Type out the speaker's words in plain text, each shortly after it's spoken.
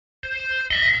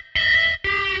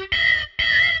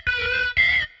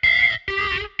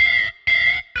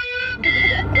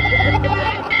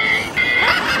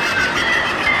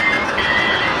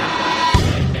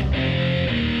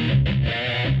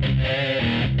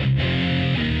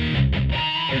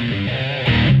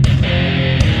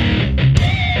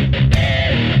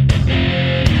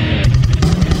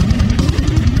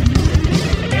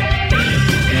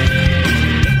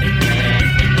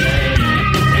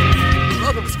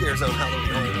Scare Zone Halloween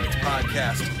Horror Nights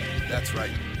podcast. That's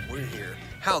right, we're here.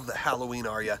 How the Halloween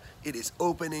are ya? It is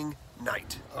opening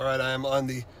night. All right, I am on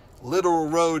the literal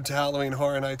road to Halloween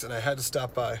Horror Nights, and I had to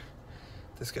stop by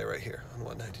this guy right here on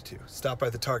 192. Stop by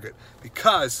the Target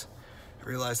because I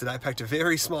realized that I packed a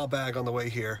very small bag on the way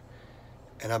here,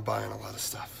 and I'm buying a lot of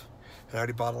stuff. And I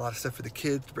already bought a lot of stuff for the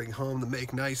kids to bring home to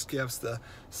make nice gifts. The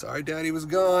sorry daddy was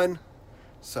gone,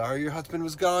 sorry your husband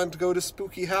was gone to go to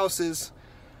spooky houses,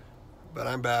 but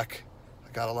I'm back.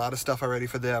 I got a lot of stuff already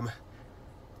for them,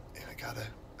 and I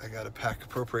gotta pack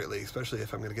appropriately, especially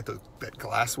if I'm gonna get that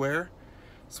glassware.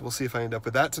 So we'll see if I end up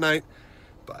with that tonight.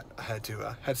 But I had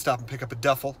to stop and pick up a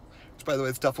duffel, which, by the way,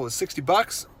 this duffel was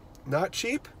 $60, not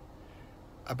cheap.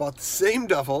 I bought the same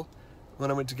duffel when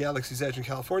I went to Galaxy's Edge in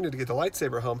California to get the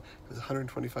lightsaber home. It was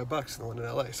 $125, and the one in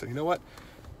LA. So you know what?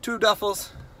 2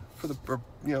 duffels for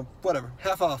whatever,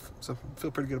 half off. So I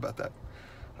feel pretty good about that.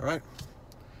 All right,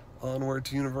 onward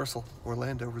to Universal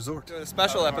Orlando Resort. Doing a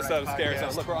special episode of Scare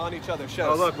Zone. Look, we're on each other's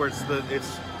shows. Oh look, it's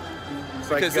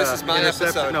because this is my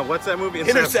episode. No, what's that movie?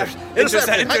 Interception.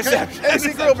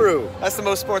 Interception. Grill Brew. That's the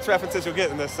most sports references you'll get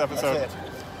in this episode. That's it.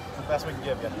 It's the best we can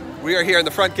give you. We are here in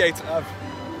the front gates of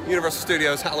Universal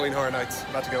Studios Halloween Horror Nights.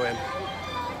 About to go in.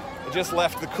 I just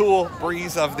left the cool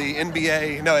breeze of the NBC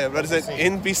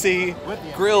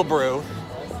Grill Brew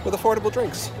with affordable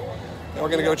drinks. Now we're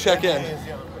gonna go check in.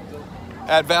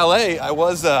 At Valet,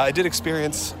 I did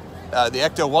experience the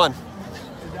Ecto-1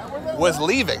 was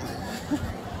leaving,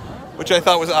 which I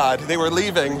thought was odd. They were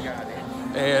leaving,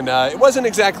 and it wasn't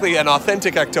exactly an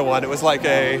authentic Ecto-1. It was like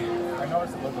a,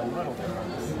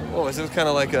 what was it? It was kind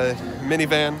of like a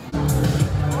minivan.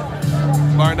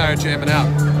 Bar and I are jamming out.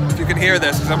 If you can hear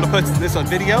this, because I'm going to put this on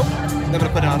video, and I'm going to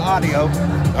put it on audio.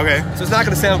 Okay. So it's not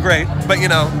going to sound great, but you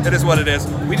know, it is what it is.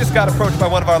 We just got approached by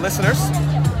one of our listeners.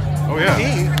 Oh yeah.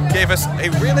 He gave us a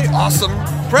really awesome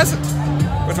present.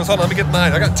 Which was, hold on, let me get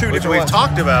mine. I got 2 Which different we've ones.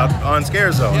 talked about on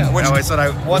Scare Zone. Yeah, which now I said I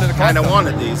kind of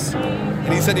wanted these.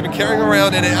 And he said he'd been carrying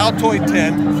around in an Altoid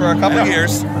tin for a couple of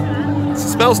years. It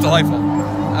smells delightful.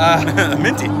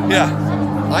 Minty. Yeah.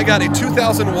 I got a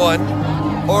 2001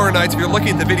 Horror Nights. If you're looking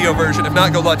at the video version, if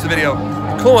not, go watch the video.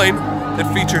 Coin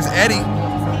that features Eddie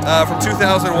from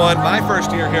 2001, my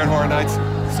first year here at Horror Nights.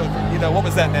 So, you know, what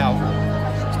was that now?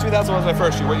 2001 was my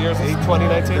first year. What year is it?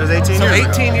 2019? It was 18 so years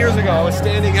ago. 18 years ago, I was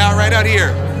standing out right out here.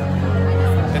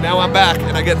 And now I'm back,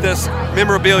 and I get this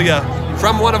memorabilia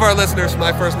from one of our listeners for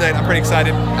my first night. I'm pretty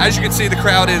excited. As you can see, the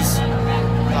crowd is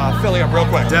filling up real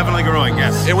quick. Definitely growing,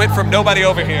 yes. It went from nobody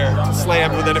over here to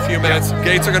slammed within a few minutes.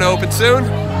 Gates are going to open soon,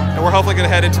 and we're hopefully going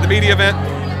to head into the media event.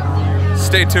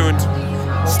 Stay tuned.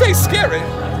 Stay scary.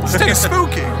 Stay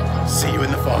spooky. See you in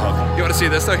the fog. You want to see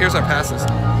this, though? Here's our passes.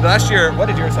 Last year, what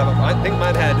did yours have? I think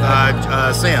mine had...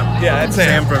 Sam. Yeah, it's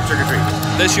Sam. Sam from Trick or Treat.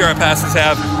 This year our passes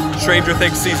have Stranger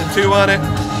Things Season 2 on it,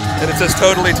 and it says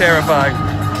Totally Terrifying.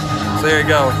 So there you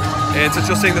go. And since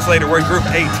you'll see this later, we're in Group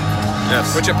 8.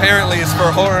 Yes. Which apparently is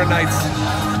for Horror Nights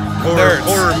nerds.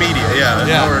 Horror media,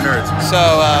 yeah. Horror nerds. So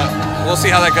we'll see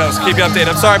how that goes. Keep you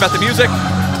updated. I'm sorry about the music,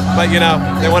 but you know,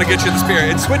 they want to get you in the spirit.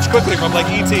 It switched quickly from like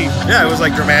E.T. Yeah, it was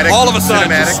like dramatic. All of a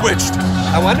sudden, it cinematic. just switched.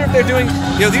 I wonder if they're doing,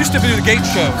 you know, they used to do the gate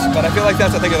shows, but I feel like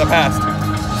that's a thing of the past.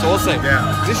 So we'll see. Yeah.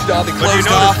 This should all be But closed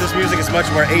you notice off. this music is much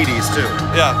more 80s too.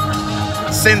 Yeah.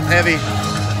 Synth heavy.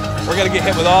 We're going to get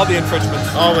hit with all the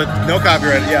infringements. All with no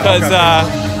copyright. Yeah. Because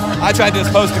I tried to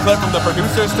just post a clip from the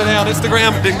producers today on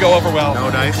Instagram. It didn't go over well.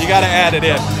 No dice. You got to add it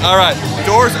in. All right.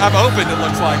 Doors have opened, it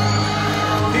looks like.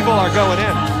 People are going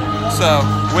in. So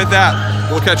with that,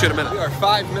 we'll catch you in a minute. We are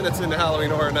 5 minutes into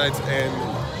Halloween Horror Nights, and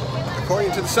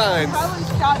according to the signs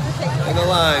and the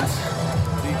lines,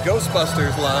 the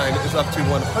Ghostbusters line is up to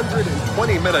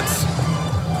 120 minutes.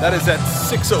 That is at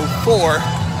 6:04.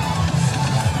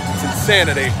 It's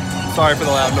insanity. Sorry for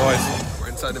the loud noise. We're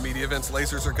inside the media events.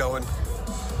 Lasers are going.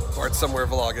 Bart's somewhere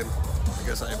vlogging. I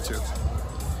guess I am too.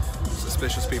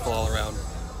 Suspicious people all around.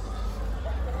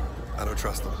 I don't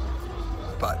trust them.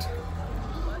 But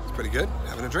it's pretty good.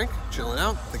 Having a drink, chilling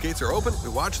out. The gates are open. We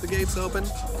watched the gates open.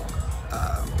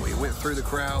 We went through the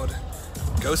crowd.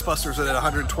 Ghostbusters was at a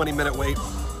 120-minute wait.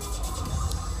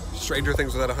 Stranger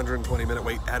Things was at a 120-minute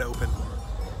wait at open.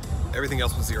 Everything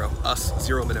else was 0. Us,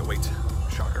 0-minute wait.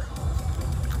 Shocker.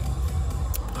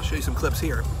 I'll show you some clips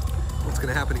here. What's going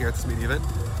to happen here at this media event.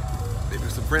 Maybe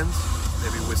with some friends,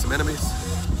 maybe with some enemies.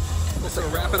 So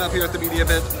wrapping up here at the media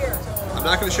event. I'm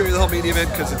not going to show you the whole media event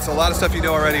because it's a lot of stuff you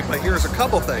know already, but here's a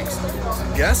couple things.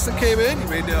 Some guests that came in. You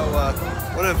may know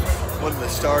one of the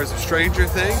stars of Stranger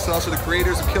Things, and also the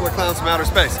creators of Killer Clowns from Outer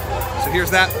Space. So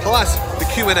here's that, plus the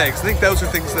Q&A, because I think those are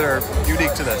things that are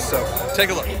unique to this. So take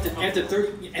a look.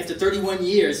 After 31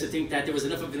 years, I think that there was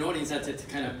enough of an audience to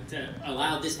kind of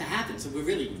allow this to happen. So we're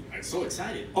really so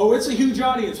excited. Oh, it's a huge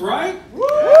audience, right? Woo!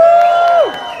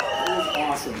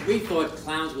 Awesome. We thought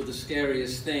clowns were the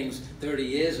scariest things 30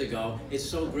 years ago. It's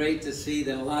so great to see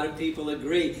that a lot of people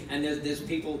agree, and there's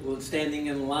people standing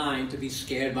in line to be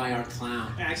scared by our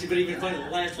clown. Actually, but even funny,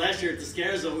 last year at the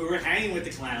Scare Zone, we were hanging with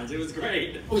the clowns. It was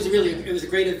great. It was a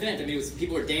great event. I mean,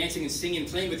 people were dancing and singing,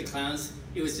 playing with the clowns.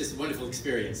 It was just a wonderful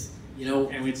experience. You know,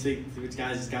 and we'd see what you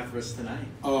guys got for us tonight.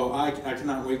 Oh, I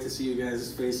cannot wait to see you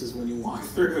guys' faces when you walk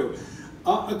through.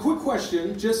 A quick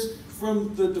question, just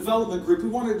from the development group, we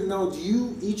wanted to know, do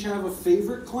you each have a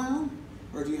favorite clown?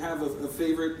 Or do you have a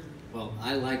favorite? Well,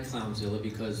 I like Clownzilla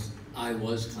because I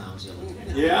was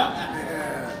Clownzilla.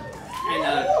 Yeah?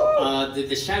 And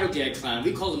the Shadow Gag clown,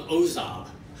 we call him Ozob,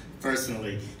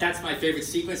 personally. That's my favorite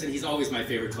sequence, and he's always my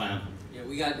favorite clown.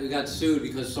 Yeah, we got sued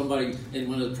because somebody in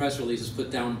one of the press releases put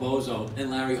down Bozo,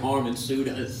 and Larry Harmon sued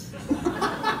us.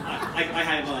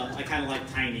 I kind of like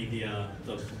Tiny,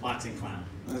 the boxing clown.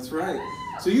 That's right.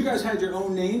 So you guys had your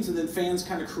own names, and then fans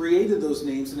kind of created those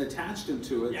names and attached them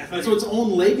to it. Yeah, and so its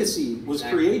own legacy was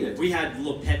created. We had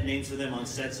little pet names for them on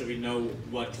set so we know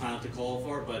what clown to call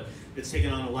for, but it's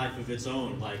taken on a life of its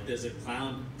own. Like, there's a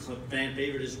clown fan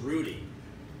favorite is Rudy.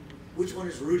 Which one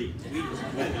is Rudy?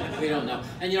 We don't know.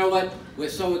 And you know what? We're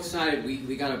so excited.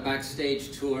 We got a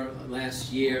backstage tour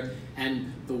last year,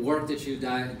 and the work that you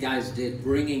guys did,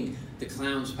 bringing the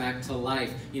clowns back to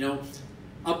life. You know,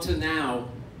 up to now,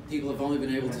 people have only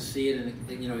been able to see it and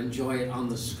enjoy it on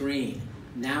the screen.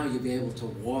 Now you'll be able to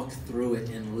walk through it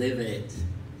and live it.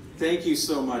 Thank you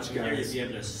so much, You'll guys. be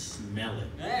able to smell it.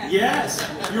 Yes,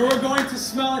 you're going to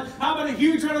smell it. How about a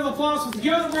huge round of applause for the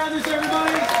Young Brothers,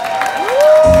 everybody?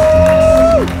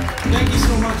 Woo! Thank you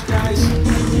so much, guys.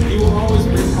 You will always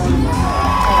be a part of my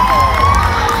heart.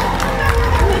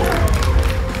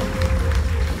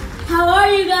 How are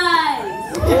you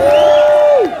guys?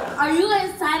 Are you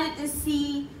excited to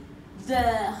see the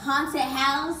haunted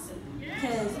house?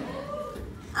 Because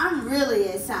I'm really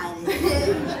excited.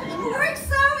 We're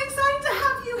so excited to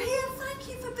have you here. Thank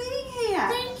you for being here.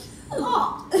 Thank you.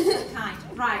 Oh, kind.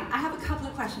 Right, I have a couple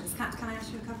of questions. Can I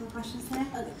ask you a couple of questions here?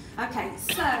 Okay,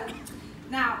 so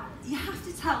now you have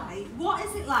to tell me, what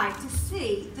is it like to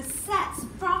see the sets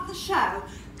from the show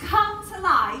come to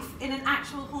life in an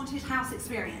actual haunted house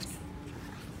experience?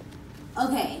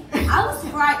 Okay, I was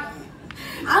frightened.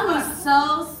 I was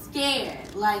so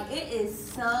scared. Like, it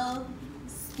is so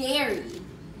scary.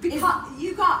 Because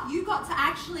you got to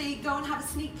actually go and have a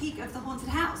sneak peek of the haunted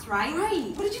house, right?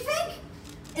 Right. What did you think?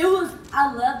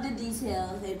 I love the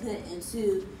details they put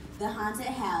into the haunted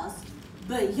house,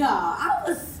 but y'all, I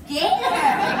was scared.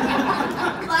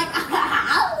 Like,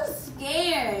 I was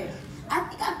scared. I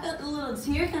think I felt a little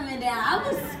tear coming down. I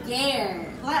was scared.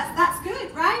 Well, that's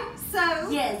good, right? So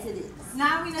yes, it is.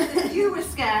 Now we know that you were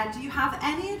scared. Do you have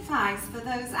any advice for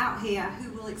those out here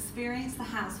who will experience the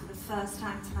house for the first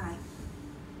time tonight?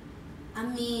 I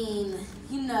mean,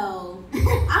 I'm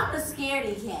a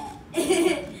scaredy cat.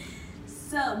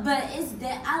 But it's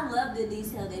that I love the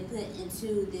detail they put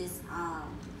into this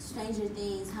Stranger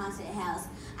Things haunted house.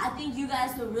 I think you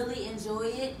guys will really enjoy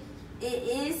it. It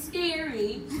is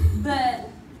scary, but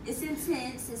it's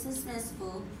intense, it's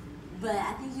suspenseful. But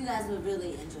I think you guys will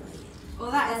really enjoy it. Well,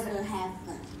 you guys will have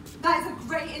fun. That is a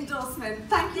great endorsement.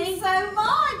 Thank you so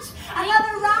much.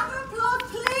 Another round of applause,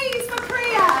 please, for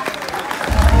Priya.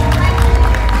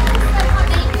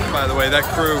 By the way, that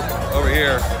crew over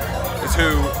here is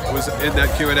who was in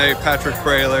that Q&A: Patrick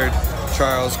Braillard,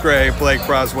 Charles Gray, Blake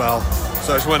Broswell.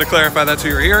 So I just wanted to clarify that's who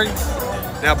you're hearing.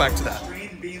 Now back to that.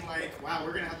 Being like, wow,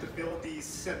 we're going to have to build these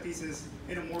set pieces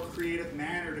in a more creative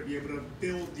manner to be able to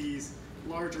build these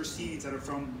larger scenes that are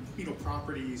from,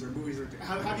 properties or movies.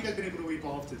 How have you guys been able to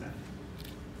evolve to that?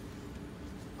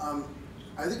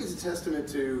 I think it's a testament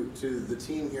to the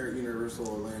team here at Universal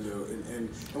Orlando, and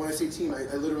when I say team,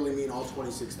 I literally mean all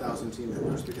 26,000 team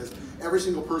members, because every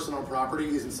single person on property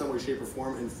is in some way, shape, or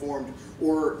form informed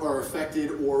or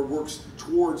affected or works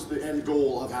towards the end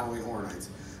goal of Halloween Horror Nights.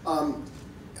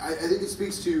 I think it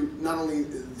speaks to not only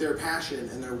their passion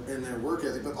and their work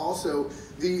ethic, but also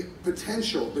the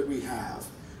potential that we have.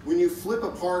 When you flip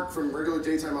a park from regular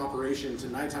daytime operation to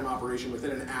nighttime operation within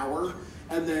an hour,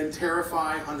 and then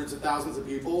terrify hundreds of thousands of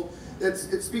people, it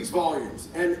speaks volumes.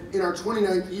 And in our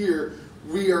 29th year,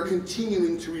 we are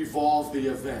continuing to evolve the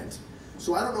event.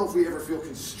 So I don't know if we ever feel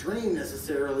constrained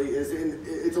necessarily, as in,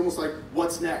 it's almost like,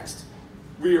 what's next?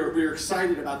 We are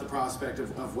excited about the prospect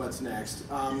of what's next.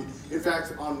 In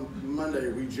fact, on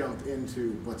Monday, we jumped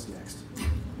into what's next.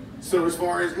 So as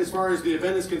far as the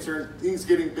event is concerned, things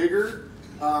getting bigger,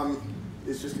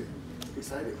 it's just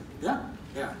exciting. Yeah.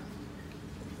 Yeah.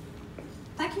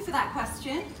 Thank you for that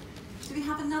question. Do we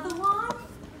have another one?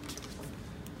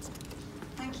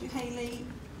 Thank you, Haley.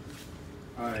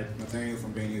 Hi, Nathaniel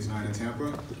from Bay News 9 in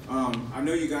Tampa. I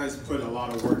know you guys put a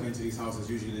lot of work into these houses,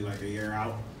 usually like a year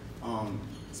out.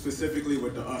 Specifically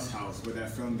with the Us house, with that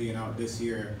film being out this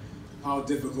year, how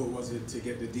difficult was it to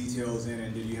get the details in,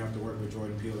 and did you have to work with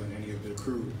Jordan Peele and any of the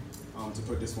crew to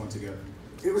put this one together?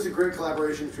 It was a great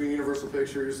collaboration between Universal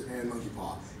Pictures and Monkey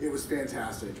Paw. It was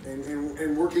fantastic,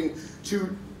 and working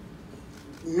to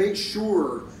make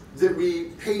sure that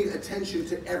we paid attention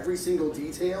to every single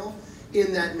detail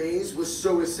in that maze was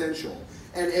so essential.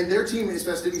 And their team is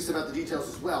fastidious about the details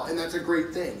as well, and that's a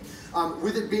great thing.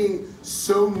 With it being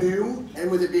so new,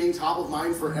 and with it being top of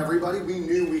mind for everybody, we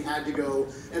knew we had to go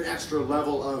an extra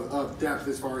level of depth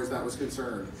as far as that was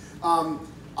concerned.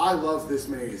 I love this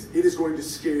maze. It is going to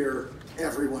scare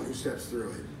everyone who steps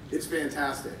through it. It's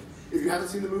fantastic. If you haven't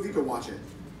seen the movie, go watch it.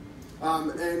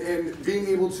 And being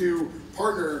able to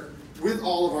partner with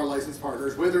all of our licensed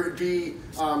partners, whether it be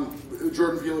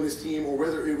Jordan Peele and his team, or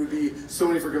whether it would be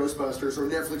Sony for Ghostbusters, or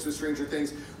Netflix with Stranger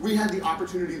Things, we had the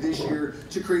opportunity this year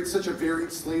to create such a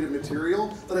varied slate of material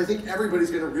that I think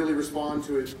everybody's going to really respond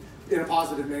to it in a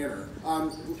positive manner.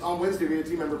 On Wednesday, we had a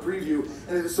team member preview,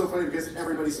 and it was so funny because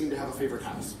everybody seemed to have a favorite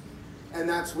house. And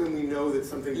that's when we know that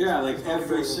something... Yeah, like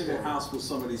every single house was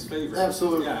somebody's favorite.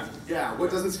 Absolutely. Yeah. Yeah,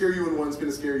 what doesn't scare you in one's going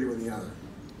to scare you in the other.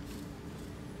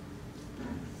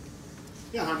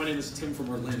 Yeah, hi, my name is Tim from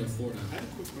Orlando, Florida. I have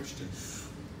a quick question.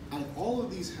 Out of all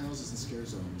of these houses and scare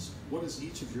zones, what is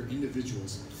each of your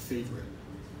individuals' favorite?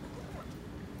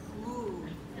 Ooh.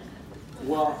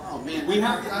 Well, oh, man. we do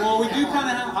kind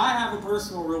of have, I have a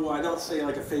personal rule where I don't say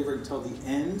like a favorite until the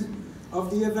end of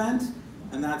the event,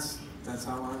 and that's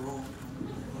how I roll.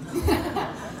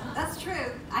 That's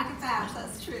true. I can vouch.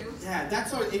 That's true. Yeah,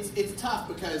 that's what it's tough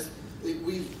because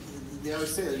they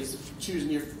always say that you're choosing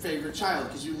your favorite child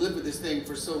because you live with this thing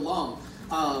for so long.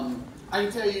 I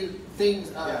can tell you things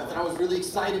that I was really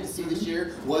excited to see this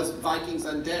year was Vikings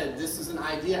Undead. This is an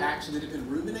idea actually that had been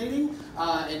ruminating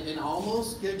and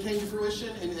almost came to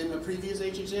fruition in a previous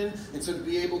HHN. And so to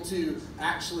be able to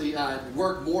actually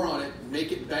work more on it,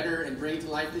 make it better, and bring it to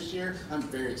life this year, I'm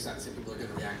very excited to see people are going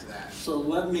to react to that. So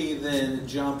let me then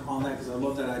jump on that because I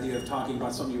love that idea of talking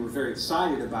about something you were very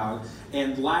excited about.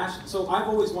 And so I've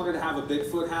always wanted to have a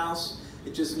Bigfoot house.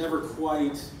 It just never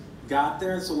quite got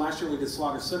there. So last year we did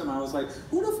Slaughter Cinema. I was like,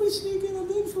 what if we sneak in a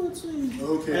Bigfoot scene?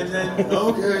 Okay. And then,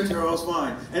 okay, Charles,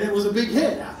 fine. And it was a big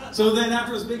hit. So then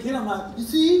after it was a big hit, I'm like, you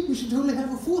see, we should totally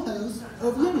have a full house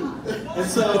of Yeti. And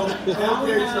so,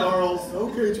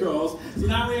 okay, Charles. So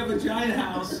now we have a giant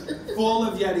house full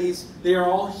of Yetis. They are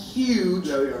all huge.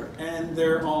 Yeah, they are. And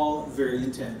they're all very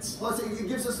intense. Plus, it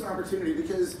gives us an opportunity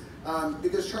because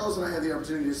Charles and I have the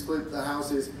opportunity to split the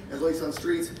houses and Blake's on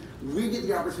Streets. We get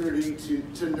the opportunity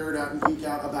to nerd out and geek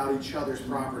out about each other's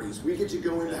properties. We get to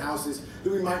go into houses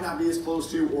that we might not be as close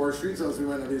to, or street zones we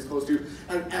might not be as close to,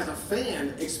 and as a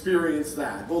fan, experience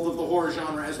that, both of the horror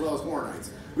genre as well as Horror Nights.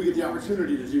 We get the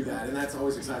opportunity to do that, and that's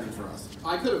always exciting for us.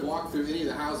 I could have walked through any of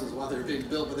the houses while they were being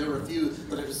built, but there were a few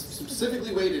that I just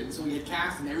specifically waited until we had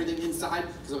cast and everything inside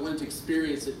because I wanted to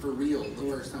experience it for real the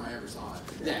first time I ever saw it.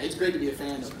 Yeah, it's great to be a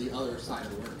fan of the other side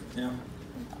of the work. Yeah.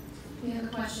 We have a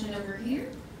question over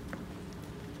here.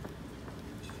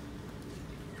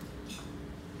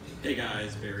 Hey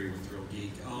guys, Barry with Thrill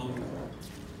Geek.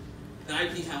 The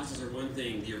IP houses are one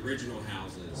thing, the original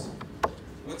houses.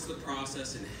 What's the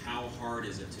process and how hard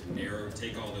is it to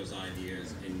take all those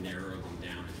ideas and narrow them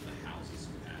down into the houses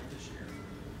you have this year?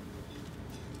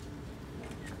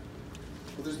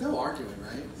 Well, there's no arguing,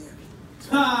 right?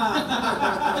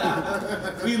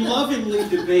 We lovingly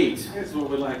debate, is what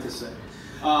we like to say.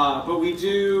 But we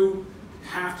do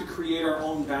have to create our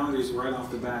own boundaries right off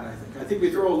the bat, I think. I think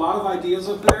we throw a lot of ideas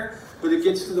up there, but it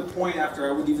gets to the point after,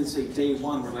 I would even say day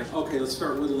one, we're like, okay, let's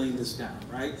start whittling this down,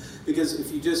 right? Because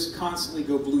if you just constantly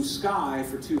go blue sky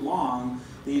for too long,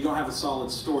 then you don't have a solid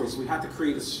story. So we have to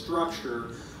create a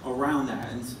structure around that.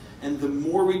 And the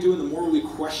more we do and the more we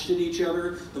question each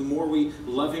other, the more we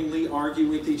lovingly argue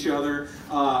with each other,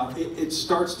 it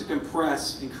starts to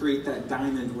compress and create that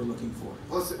diamond we're looking for.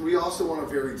 Plus, we also want a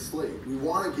varied slate. We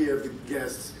want to give the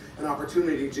guests an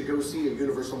opportunity to go see a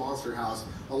Universal Monster house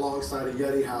alongside a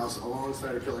Yeti house,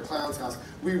 alongside a Killer Clowns house.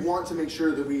 We want to make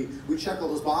sure that we check all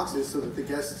those boxes so that the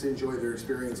guests enjoy their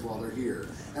experience while they're here.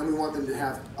 And we want them to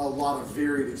have a lot of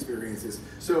varied experiences.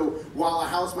 So while a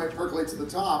house might percolate to the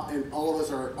top and all of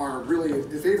us are really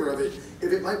in favor of it,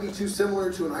 if it might be too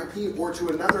similar to an IP or to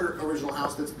another original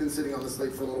house that's been sitting on the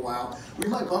slate for a little while, we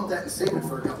might bump that and save it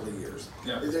for a couple of years.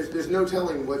 Yeah. There's no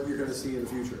telling what you're going to see in the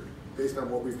future based on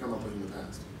what we've come up with in the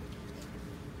past.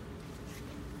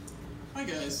 Hi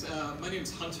guys, my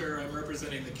name's Hunter. I'm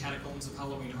representing the Catacombs of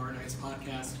Halloween Horror Nights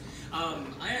podcast.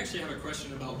 I actually have a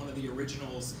question about one of the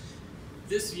originals.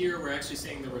 This year we're actually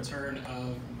seeing the return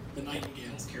of the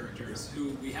Nightingales characters,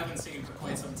 who we haven't seen for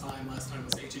quite some time. Last time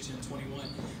was HHN 21.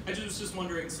 I was just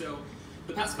wondering, so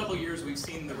the past couple of years we've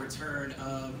seen the return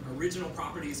of original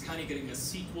properties kind of getting a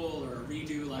sequel or a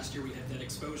redo. Last year we had Dead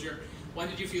Exposure. Why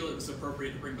did you feel it was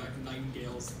appropriate to bring back the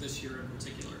Nightingales this year in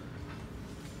particular?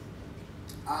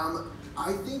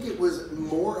 I think it was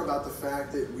more about the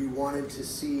fact that we wanted to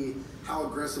see how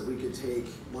aggressive we could take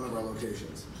one of our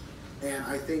locations. And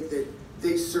I think that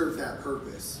they serve that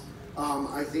purpose.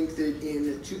 I think that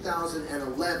in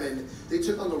 2011, they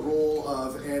took on the role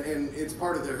of, and it's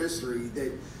part of their history,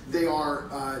 that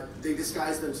they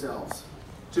disguise themselves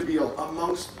to be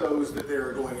amongst those that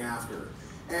they're going after.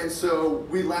 And so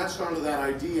we latched onto that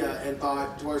idea and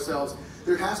thought to ourselves,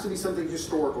 there has to be something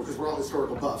historical, because we're all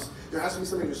historical buffs. There has to be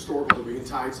something historical that we can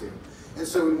tie to. And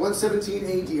so in 117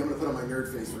 AD, I'm going to put on my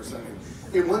nerd face for a second.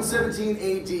 In 117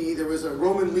 AD, there was a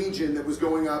Roman legion that was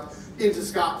going up into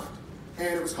Scotland,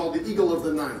 and it was called the Eagle of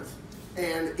the Ninth.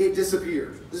 And it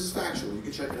disappeared. This is factual, you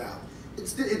can check it out.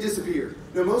 It disappeared.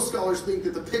 Now, most scholars think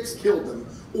that the Picts killed them,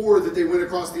 or that they went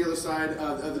across the other side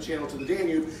of the channel to the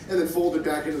Danube and then folded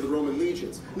back into the Roman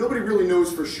legions. Nobody really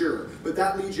knows for sure, but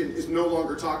that legion is no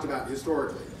longer talked about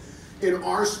historically. In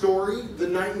our story, the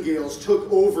Nightingales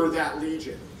took over that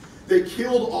legion. They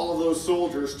killed all of those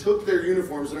soldiers, took their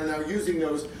uniforms, and are now using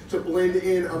those to blend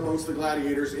in amongst the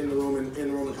gladiators in the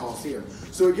Roman Colosseum.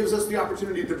 So it gives us the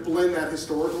opportunity to blend that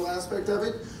historical aspect of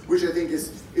it, which I think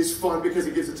is fun because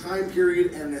it gives a time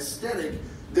period and an aesthetic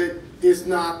that is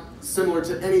not similar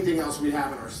to anything else we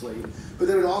have in our slate. But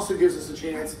then it also gives us a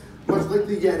chance, much like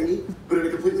the Yeti, but in a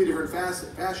completely different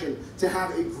fashion, to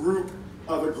have a group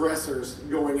of aggressors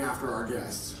going after our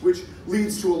guests, which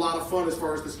leads to a lot of fun as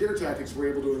far as the scare tactics we're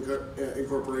able to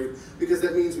incorporate, because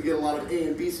that means we get a lot of A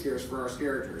and B scares for our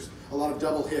characters, a lot of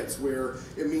double hits where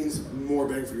it means more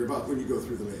bang for your buck when you go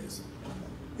through the maze.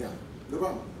 Yeah, no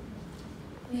problem.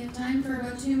 We have time for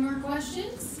about 2 more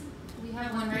questions. We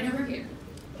have one right over here.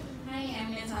 Hi,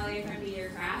 I'm Natalia from Be Your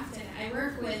Craft, and I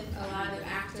work with a lot of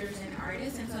actors and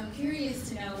artists, and so I'm curious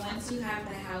to know, once you have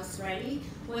the house ready,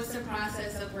 what's the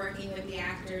process of working with the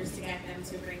actors to get them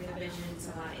to bring the vision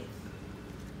to life?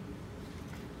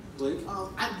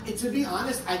 Blake? To be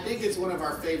honest, I think it's one of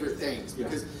our favorite things,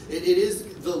 because it is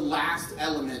the last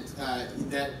element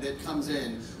that comes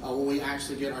in when we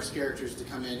actually get our characters to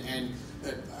come in. And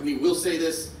I mean, we'll say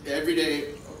this every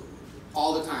day,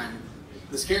 all the time.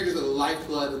 The characters are the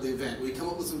lifeblood of the event. We come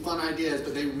up with some fun ideas,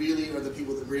 but they really are the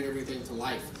people that bring everything to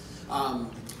life.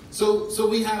 So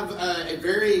we have a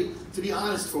very, to be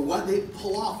honest, for what they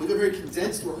pull off, we have a very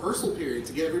condensed rehearsal period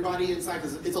to get everybody inside,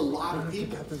 because it's a lot of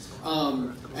people.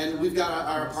 And we've got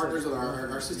our partners,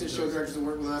 our assistant show directors that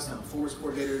work with us, and performance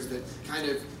coordinators that kind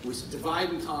of, we divide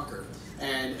and conquer.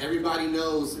 And everybody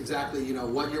knows exactly,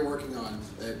 what you're working on.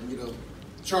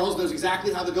 Charles knows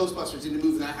exactly how the Ghostbusters need to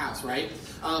move in that house, right?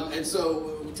 And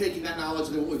so taking that knowledge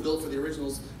and what we built for the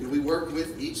originals, we work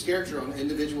with each character on an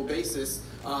individual basis.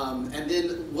 And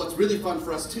then what's really fun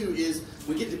for us too is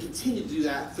we get to continue to do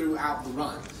that throughout the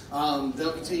run.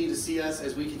 They'll continue to see us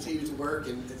as we continue to work,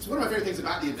 and it's one of my favorite things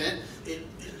about the event.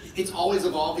 It's always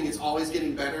evolving, it's always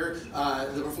getting better.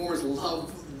 The performers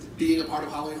love being a part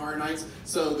of Halloween Horror Nights,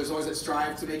 so there's always that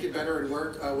strive to make it better and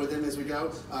work with them as we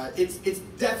go. It's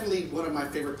definitely one of my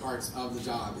favorite parts of the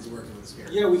job, is working with the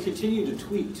characters. Yeah, we continue to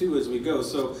tweak too as we go.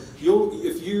 So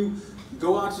if you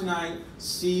go out tonight,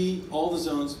 see all the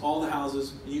zones, all the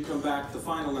houses, and you come back the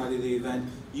final night of the event,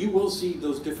 you will see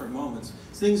those different moments.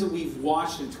 It's things that we've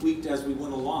watched and tweaked as we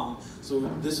went along. So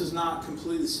this is not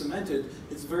completely cemented.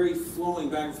 It's very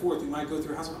flowing back and forth. We might go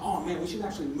through a house and, oh man, we should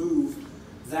actually move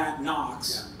that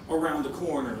Knox around the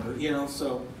corner,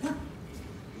 so yeah.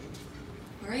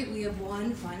 All right, we have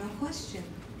one final question.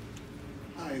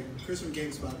 Hi, Chris from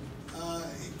GameSpot.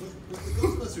 With the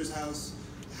Ghostbusters house,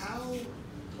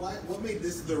 what made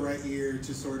this the right year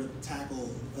to sort of tackle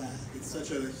that? It's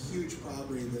such a huge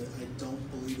property that I don't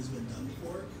believe has been done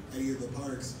before at either of the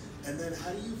parks. And then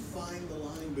how do you find the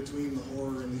line between the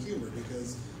horror and the humor?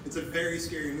 Because it's a very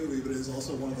scary movie, but it's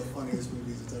also one of the funniest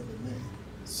movies that's ever been made.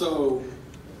 So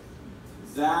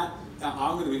that,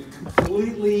 I'm going to be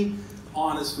completely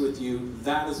honest with you,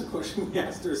 that is a question we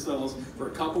asked ourselves for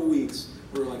a couple weeks.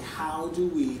 We were like, how do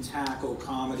we tackle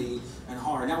comedy and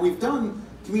horror? Now, we've done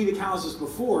comedic houses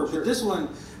before, but this one,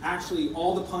 actually,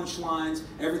 all the punchlines,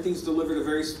 everything's delivered a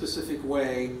very specific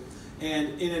way.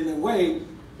 And in a way,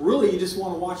 really, you just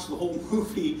want to watch the whole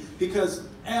movie because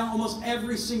almost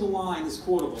every single line is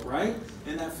quotable, right,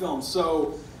 in that film.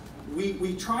 So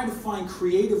we try to find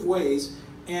creative ways.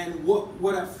 And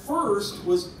what at first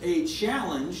was a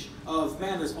challenge of,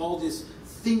 man, there's all these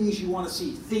things you want to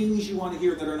see, things you want to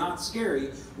hear that are not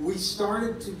scary, we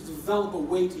started to develop a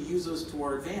way to use those to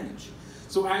our advantage.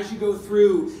 So as you go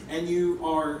through and you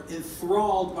are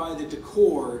enthralled by the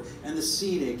decor and the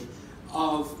scenic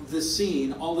of the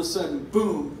scene, all of a sudden,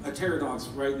 boom, a terror dog's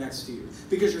right next to you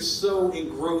because you're so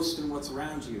engrossed in what's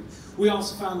around you. We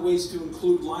also found ways to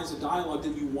include lines of dialogue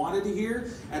that you wanted to hear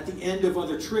at the end of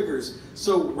other triggers.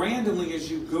 So randomly,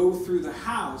 as you go through the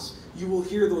house, you will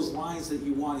hear those lines that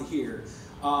you want to hear.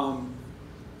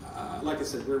 Like I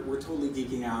said, we're totally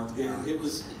geeking out, and it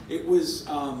was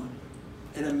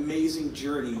an amazing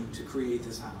journey to create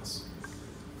this house.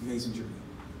 Amazing journey.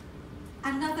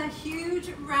 Another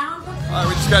huge round of applause. All right,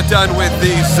 we just got done with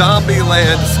the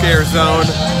Zombieland Scare Zone.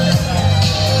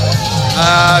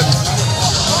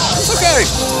 It's okay.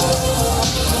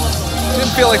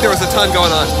 Didn't feel like there was a ton going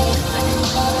on.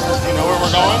 You know where we're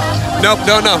going? Nope,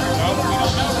 don't know.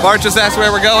 Bart just asked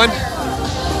where we're going.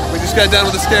 We just got done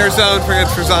with the Scare Zone for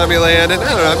Zombieland, and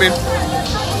I don't know, I mean,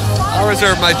 I'll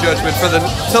reserve my judgment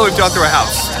until we've gone through a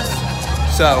house.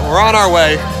 So, we're on our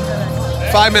way.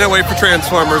 5-minute wait for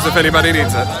Transformers if anybody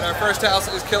needs it. Our first house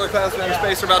is Killer Clowns from Outer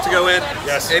Space. We're about to go in.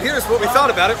 Yes. And here's what we thought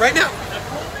about it right now.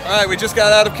 All right, we just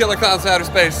got out of Killer Clowns from Outer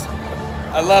Space.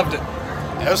 I loved it.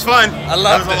 It was fun. I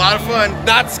loved it. It was a lot of fun.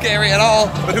 Not scary at all,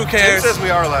 but who cares? Tim says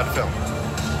we are allowed to film.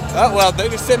 Oh, well, they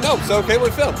just said no, so okay,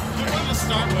 we'll film.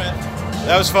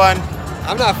 That was fun.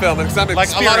 I'm not filming because I'm experiencing.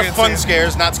 Like a lot of fun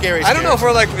scares, not scary scares. I don't know if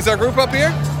we're like, is our group up here?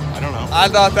 I don't know. I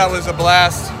thought that was a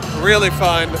blast. Really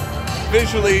fun.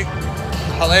 Visually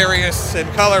hilarious and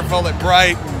colorful and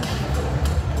bright.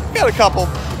 Got a couple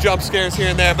jump scares here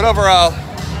and there, but overall,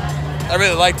 I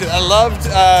really liked it. I loved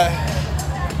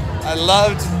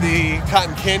the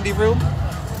cotton candy room.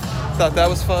 Thought that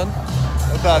was fun.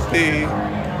 I thought the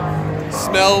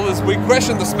smell was. We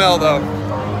questioned the smell though,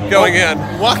 going in.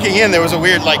 Walking in, there was a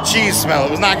weird like cheese smell.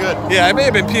 It was not good. Yeah, it may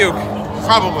have been puke.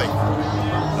 Probably.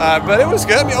 But it was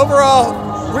good. I mean, overall,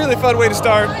 really fun way to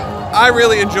start. I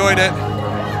really enjoyed it.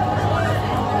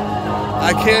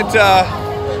 I can't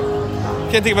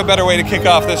think of a better way to kick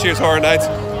off this year's Horror Nights.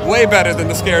 Way better than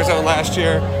the Scare Zone last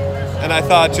year, and I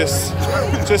thought just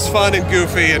fun and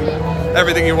goofy and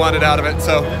everything you wanted out of it.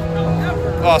 So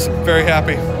awesome, very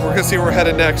happy. We're gonna see where we're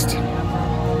headed next.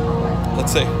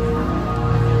 Let's see.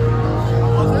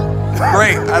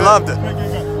 Great, I loved it.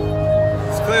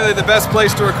 It's clearly the best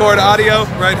place to record audio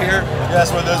right here.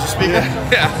 Yes, where those are speaking.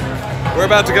 Yeah. We're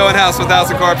about to go in House with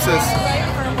Thousand Corpses.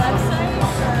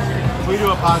 We do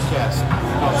a podcast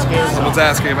called Scare Zone. Someone's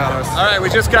asking about us. All right, we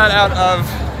just got out of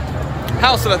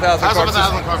House of a Thousand Corpses. House of a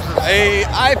Thousand Corpses. A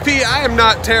IP I am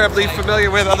not terribly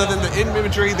familiar with, other than the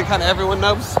imagery that kind of everyone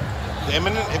knows. The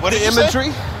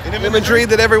imagery? Imagery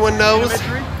that everyone knows.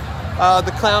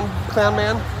 The clown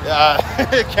man.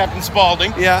 Captain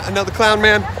Spaulding. Yeah, I know the clown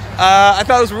man. I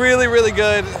thought it was really, really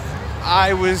good.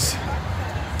 I was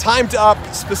timed up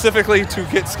specifically to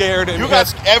get scared. And you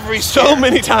got every scare. So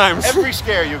many times. Every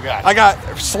scare you got. I got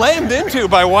slammed into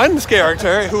by one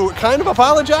character who kind of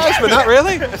apologized, but not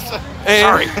really.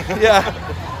 Sorry. Yeah.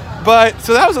 But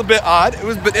so that was a bit odd.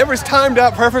 But it was timed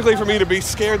out perfectly for me to be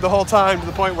scared the whole time, to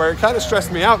the point where it kind of stressed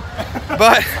me out.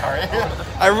 But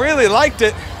I really liked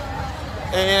it.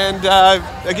 And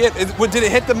again, did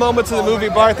it hit the moments of the movie,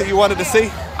 Bart, that you wanted to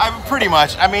see? Pretty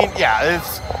much. I mean, yeah,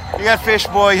 you got Fish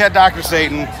Boy, you had Dr.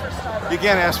 Satan. You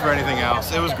can't ask for anything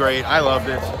else. It was great. I loved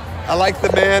it. I like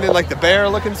the man in like the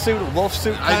bear-looking suit, wolf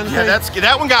suit kind of thing.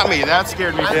 That one got me. That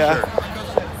scared me for sure.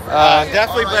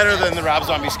 Definitely better than the Rob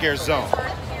Zombie Scare Zone.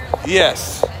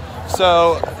 Yes.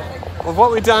 So, with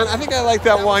what we've done, I think I like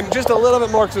that one just a little bit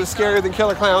more because it was scarier than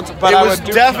Killer Clowns. But it was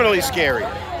definitely scary.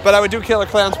 But I would do Killer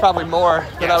Clowns probably more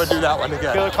than I would do that one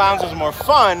again. Killer Clowns was more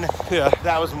fun. Yeah.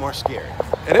 That was more scary.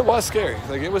 And it was scary.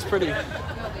 Like, it was pretty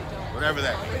Whatever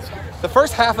that means. The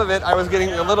first half of it, I was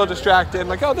getting a little distracted,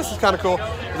 like, oh, this is kind of cool.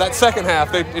 That second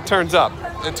half, it turns up.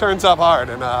 It turns up hard,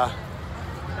 and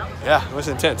yeah, it was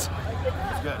intense.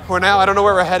 We're now, I don't know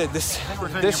where we're headed.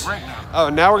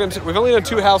 Now we've only done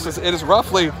 2 houses. It is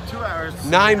roughly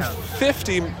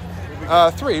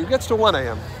 9:53. It gets to 1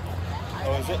 a.m.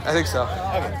 Oh, is it? I think so.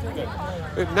 Okay, good.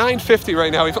 We're at 9:50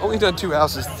 right now. We've only done 2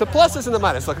 houses. The pluses and the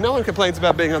minus. Look, no one complains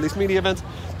about being on these media events.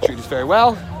 They treat us very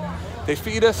well. They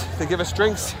feed us. They give us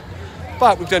drinks.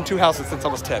 But we've done 2 houses since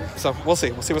almost 10. So we'll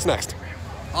see. We'll see what's next.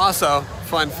 Also,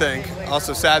 fun thing,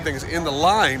 also sad thing is in the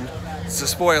line, it's a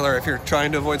spoiler if you're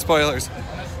trying to avoid spoilers,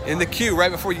 in the queue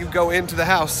right before you go into the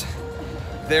house,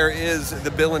 there is the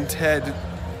Bill and Ted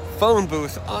phone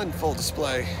booth on full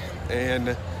display.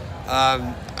 And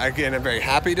again, I'm very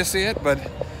happy to see it, but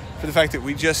for the fact that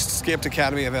we just skipped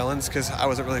Academy of Villains because I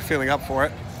wasn't really feeling up for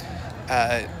it,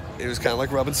 it was kind of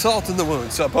like rubbing salt in the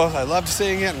wound. So both, I loved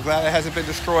seeing it. I'm glad it hasn't been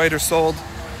destroyed or sold,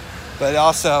 but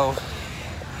also,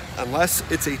 unless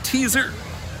it's a teaser,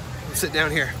 we'll sit down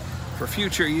here for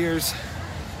future years.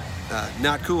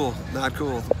 Not cool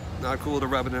to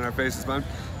rub it in our faces, but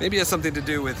maybe it has something to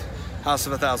do with House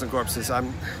of a Thousand Corpses. I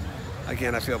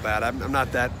feel bad. I'm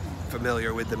not that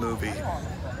familiar with the movie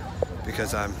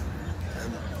because I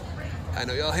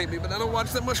know y'all hate me, but I don't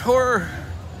watch that much horror.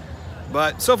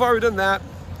 But so far we've done that.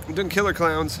 We've done Killer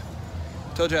Clowns.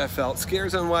 Told you how I felt. Scare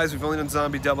Zone wise, we've only done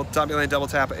Zombieland Double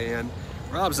Tap and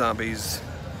Rob Zombie's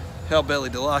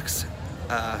Hellbilly Deluxe.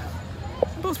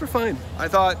 Both were fine. I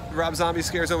thought Rob Zombie's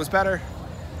Scare Zone was better.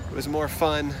 It was more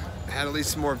fun. It had at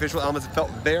least some more visual elements. It felt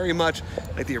very much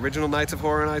like the original Nights of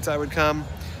Horror Nights I would come.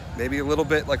 Maybe a little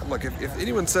bit like, look, if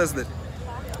anyone says that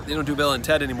they don't do Bill and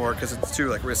Ted anymore because it's too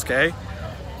like risque,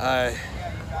 there's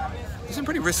some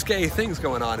pretty risque things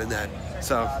going on in that.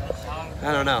 So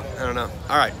I don't know.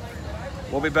 All right,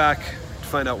 we'll be back to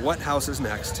find out what house is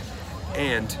next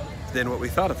and then what we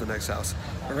thought of the next house.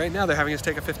 But right now they're having us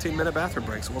take a 15-minute bathroom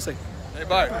break, so we'll see. Hey,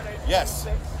 Bart. Yes.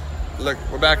 Look,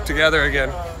 we're back together again.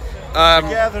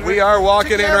 We are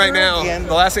walking in right now. Again.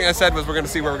 The last thing I said was we're going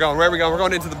to see where we're going. Where are we going? We're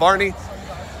going into the Barney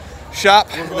shop,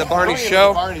 the Barney show,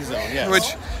 the Barney Zone, yes.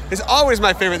 Which is always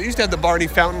my favorite. They used to have the Barney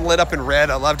fountain lit up in red.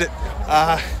 I loved it.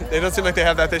 They don't seem like they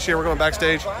have that this year. We're going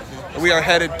backstage. We are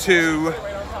headed to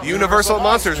Universal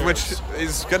Monsters, which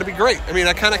is going to be great. I mean,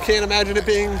 I kind of can't imagine it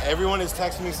being... Everyone is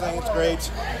texting me saying it's great.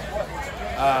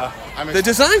 The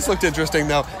designs looked interesting,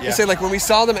 though. Yeah. They say, like, when we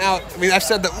saw them out, I mean, I've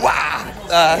said that,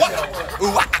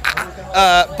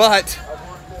 but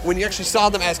when you actually saw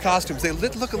them as costumes, they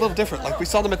look a little different. Like, we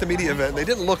saw them at the media event. They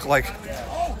didn't look like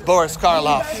Boris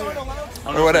Karloff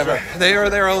or whatever. They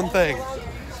are their own thing,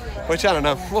 which I don't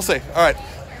know. We'll see. All right,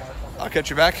 I'll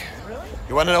catch you back.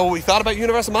 You want to know what we thought about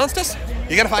Universal Monsters?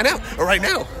 You got to find out right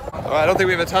now. All right, I don't think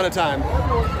we have a ton of time.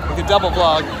 We can double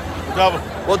vlog.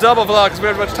 We'll double vlog because we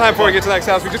don't have much time before we get to the next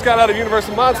house. We just got out of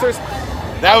Universal Monsters.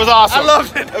 That was awesome. I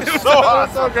loved it. It was so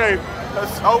awesome. So great. It was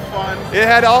so fun. It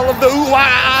had all of the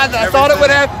ooh-wah that I thought it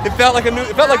would have. It felt like it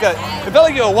felt like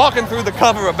you were walking through the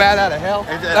cover of Bad Out of Hell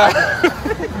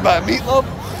by Meatloaf.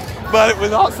 But it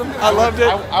was awesome. I loved it.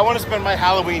 I want to spend my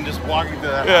Halloween just walking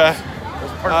through that house. It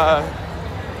was perfect.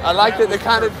 I liked it. They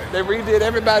redid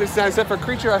everybody's design except for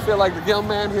Creature. I feel like the Gill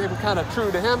Man here was kind of true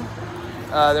to him.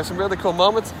 There's some really cool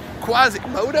moments.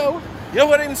 Quasimodo. You know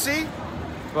what I didn't see?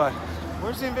 What?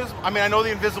 Where's the Invisible? I mean, I know the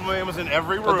Invisible Man was in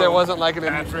every room. But there wasn't like an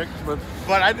Patrick. But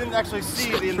I didn't actually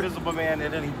see the Invisible Man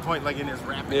at any point, like in his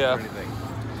rapping or anything.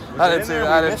 I didn't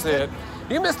see it.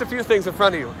 You missed a few things in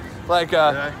front of you, like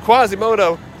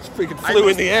Quasimodo freaking flew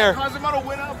in the air. Quasimodo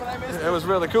went up, and I missed it. It was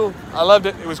really cool. I loved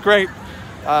it. It was great.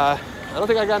 I don't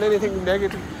think I got anything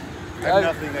negative. I have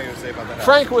nothing negative to say about that.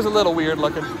 Frank was a little weird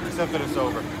looking. Except that it's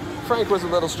over. Frank was a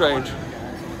little strange.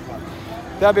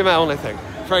 That'd be my only thing.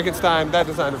 Frankenstein, that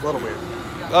design is a little weird.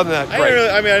 Other than that, great.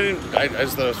 I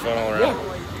just thought it was fun all around. Yeah.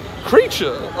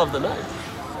 Creature of the night.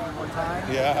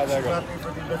 Yeah, how'd that go?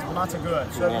 For the Invisible, not so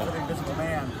good. Showed me for the Invisible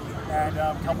Man. And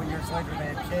a couple years later,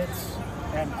 they had kids.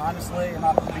 And honestly, and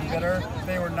not to be bitter,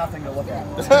 they were nothing to look at.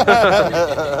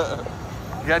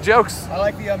 You got jokes. I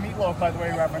like the Meatloaf, by the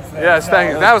way, reference there. Yes,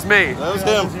 thank you. That was me. That was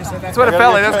him. That's what it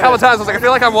felt like. There was a couple times I was like, I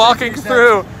feel like I'm walking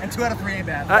through. And 2 out of 3 ain't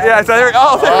bad. Yeah, so there we go.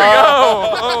 Oh, there we go.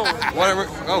 Oh, whatever.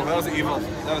 Oh, that was evil.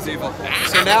 That was evil.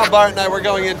 So now Bart and I, we're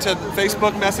going into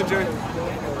Facebook Messenger.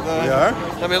 We are?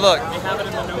 I mean, look.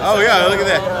 Oh, yeah, look at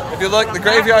that. If you look, the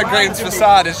Graveyard Grains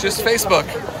facade is just Facebook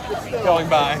going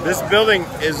by. This building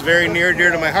is very near and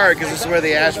dear to my heart because this is where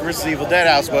the Ash vs. Evil Dead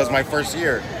house was my first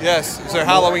year. Yes. So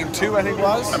Halloween 2, I think it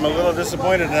was? I'm a little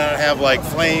disappointed to not have like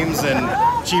Flames and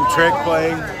Cheap Trick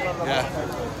playing. Yeah.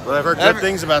 But I've heard good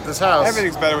things about this house.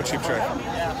 Everything's better with Cheap Trick.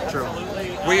 True.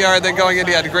 we are then going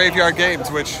into the Graveyard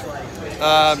Games, which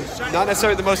not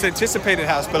necessarily the most anticipated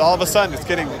house, but all of a sudden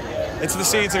it's the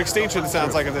seeds of extinction. It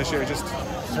sounds like of this year. Just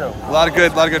a lot of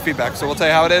good feedback. So we'll tell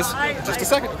you how it is in just a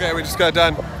second. Okay, we just got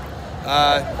done.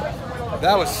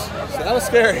 That was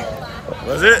scary.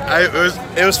 Was it?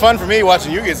 It was fun for me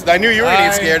watching you get. I knew you were gonna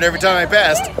get scared every time I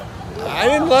passed. I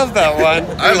didn't love that one.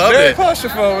 I loved very it.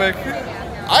 Claustrophobic.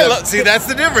 See, that's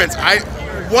the difference.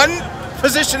 One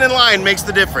position in line makes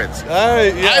the difference.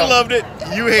 Yeah. I loved it.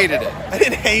 You hated it. I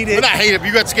didn't hate it. But not hate it. But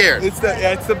you got scared.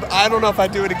 I don't know if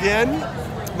I'd do it again.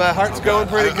 My heart's going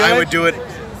pretty good. I would do it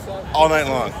all night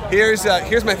long. Here's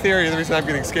my theory of the reason I'm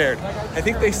getting scared. I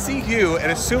think they see you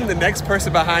and assume the next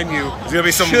person behind you is gonna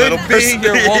be some should little be person.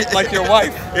 your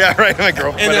wife. Yeah, right. My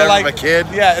girlfriend, And they're like, my kid.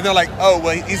 Yeah, and they're like, oh,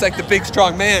 well, he's like the big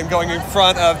strong man going in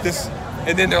front of this,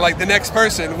 and then they're like, the next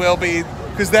person will be,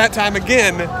 because that time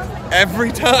again,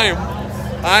 every time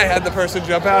I had the person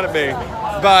jump out at me,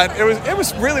 but it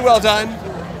was really well done.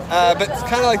 But it's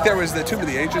kind of like there was the Tomb of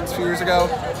the Ancients a few years ago,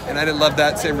 and I didn't love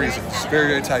that same reason. It's very,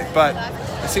 very tight. But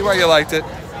I see why you liked it.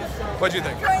 What'd you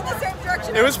think?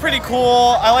 It was pretty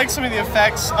cool. I like some of the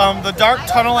effects. The dark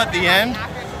tunnel at the end,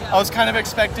 I was kind of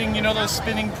expecting, those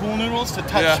spinning pool noodles to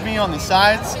touch me on the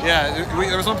sides. Yeah,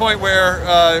 there was one point where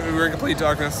we were in complete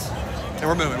darkness, and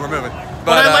we're moving.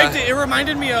 But I liked it. It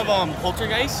reminded me of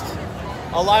Poltergeist.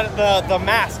 A lot of the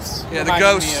masks. Yeah, the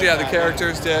ghosts. The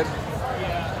characters did.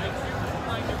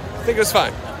 I think it was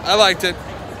fine. I liked it.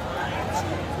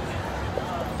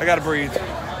 I gotta breathe.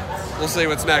 We'll see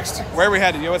what's next. Where are we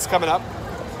headed? You know what's coming up?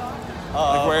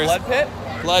 Blood Pit?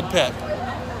 Blood Pit.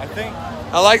 I think.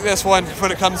 I like this one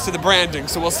when it comes to the branding,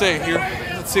 so we'll see.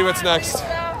 Let's see what's next.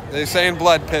 They're saying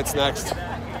Blood Pit's next.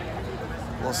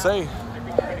 We'll see.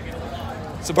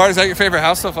 So Bart, is that your favorite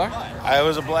house so far? It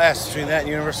was a blast between that and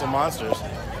Universal Monsters.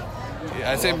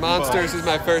 Yeah, I'd say Monsters is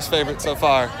my first favorite so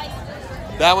far.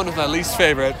 That one was my least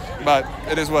favorite, but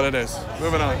it is what it is.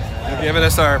 Moving on. They're giving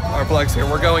us our plugs here.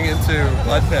 We're going into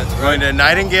Blood Pit. We're going to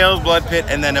Nightingale's Blood Pit,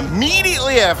 and then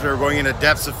immediately after, we're going into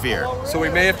Depths of Fear. So we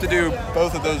may have to do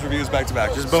both of those reviews back to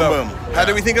back. Just boom. How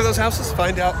do we think of those houses?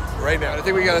 Find out right now. I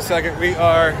think we got a second. We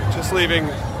are just leaving.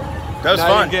 That was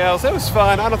fun. Nightingales. It was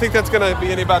fun. I don't think that's going to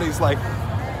be anybody's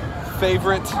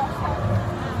favorite,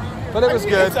 but it was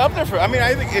good. It's up there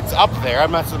I think it's up there.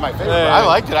 I'm not saying my favorite. Yeah. But I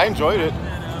liked it. I enjoyed it.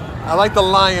 I like the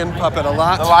lion puppet a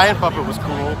lot. The lion puppet was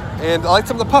cool. And I liked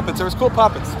some of the puppets. There was cool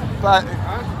puppets.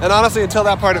 And honestly, until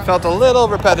that part, it felt a little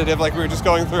repetitive, like we were just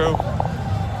going through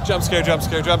jump scare.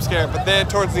 But then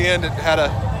towards the end, it had a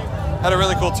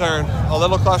really cool turn. A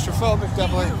little claustrophobic,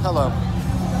 definitely. Hello.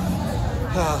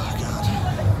 Oh, God.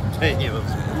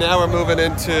 Now we're moving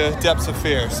into Depths of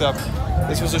Fear. So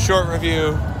this was a short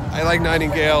review. I like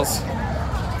Nightingales.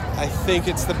 I think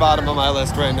it's the bottom of my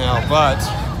list right now, but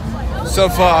so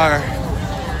far,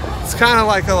 it's kind of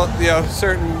like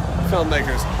certain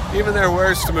filmmakers. Even their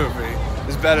worst movie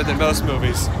is better than most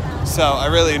movies. So I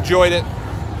really enjoyed it,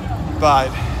 but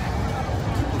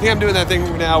I think I'm doing that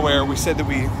thing now where we said that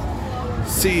we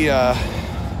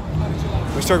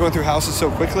start going through houses so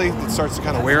quickly it starts to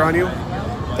kind of wear on you.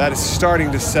 That is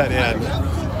starting to set in.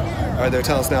 All right, they're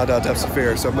telling us now about Depths of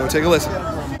Fear, so I'm going to take a listen.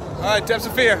 All right, Depths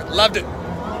of Fear, loved it.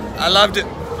 I loved it.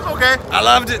 Okay. I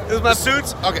loved it. It was my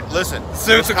suits. Okay, listen.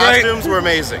 Suits Those are great. costumes were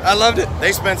amazing. I loved it.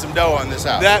 They spent some dough on this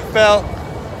house. That felt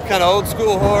kind of old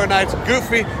school Horror Nights,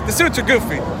 goofy. The suits are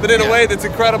goofy, but in a way that's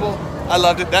incredible. I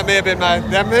loved it. That may have been I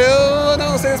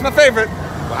don't say it's my favorite.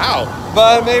 Wow.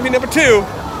 But maybe number 2.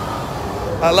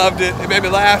 I loved it. It made me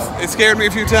laugh. It scared me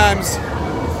a few times.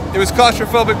 It was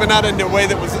claustrophobic, but not in a way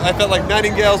that was, I felt like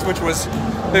Nightingales, which was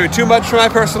maybe too much for my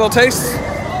personal taste.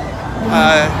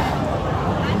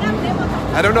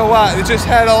 I don't know why. It just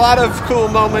had a lot of cool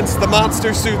moments. The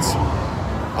monster suits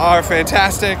are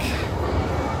fantastic.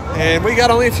 And we got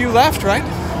only a few left, right?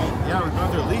 Yeah, we're going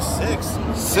through at least 6.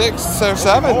 6 or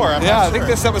 7. More, I'm yeah, not I think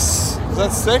sure. that was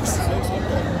that 6?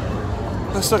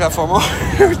 I still got 4 more.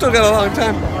 We still got a long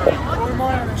time. One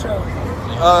more on the show.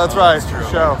 Oh, that's right.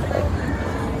 Show.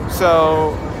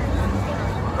 So,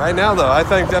 right now, though, I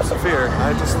think Depths of Fear.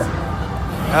 I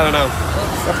don't know.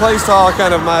 It plays to all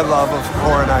kind of my love of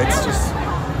Horror Nights. Just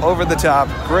over the top,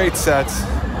 great sets,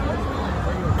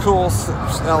 cool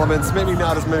elements. Maybe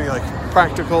not as many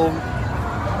practical,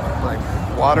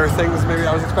 water things. Maybe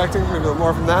I was expecting. Maybe a little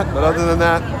more from that. But other than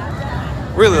that,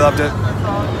 really loved it.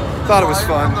 Thought it was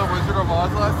fun. The Wizard of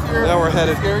Oz last year. Now we're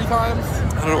headed. Scary times.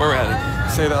 I don't know where we're headed.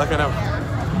 Say that like I know.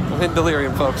 I'm hitting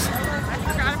delirium, folks.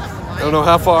 I don't know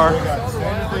how far.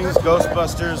 Things,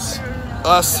 Ghostbusters,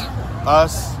 Us,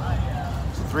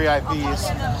 3 IPs,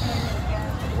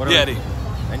 Yeti.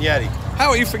 and Yeti. How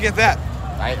will you forget that?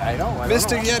 I know. I Mr.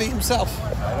 don't know. Yeti himself.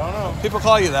 I don't know. People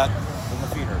call you that. My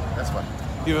feet hurt. That's why.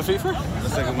 You have a fever?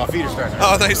 It's like my feet are starting to Oh,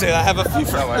 I hurt. thought you said I have a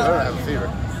fever. No, I don't have a fever.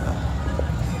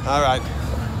 All right.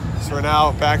 So we're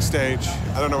now backstage.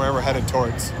 I don't know where we're headed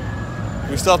towards.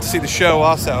 We still have to see the show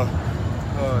also.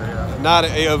 Oh, yeah. Not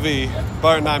at AOV.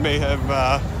 Bart and I may have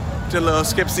did a little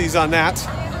skipsies on that.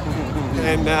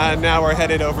 And now we're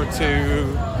headed over to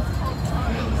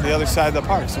the other side of the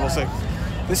park, so we'll see.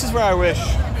 This is where I wish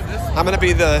I'm going to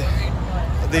be the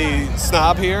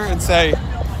snob here and say,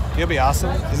 it'd be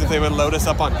awesome is if they would load us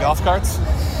up on golf carts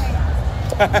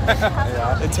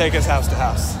and take us house to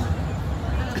house.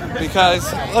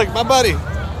 Because, like, my buddy,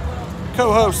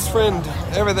 co-host, friend,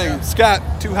 everything, Scott,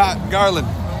 Too Hot Garland,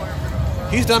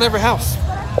 he's done every house.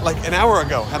 Like an hour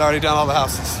ago, had already done all the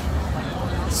houses.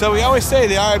 So we always say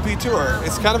the RIP tour,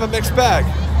 it's kind of a mixed bag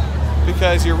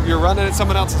because you're running at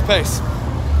someone else's pace.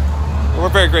 And we're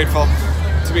very grateful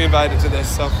to be invited to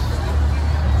this. So,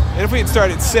 and if we had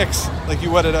started at 6, like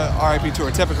you would at a RIP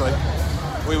tour typically,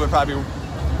 we would probably be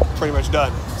pretty much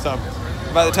done. So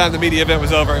by the time the media event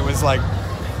was over, it was like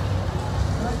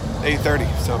 8:30.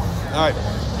 So, all right,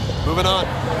 moving on.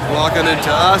 Walking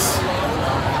into us,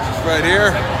 right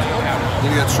here. You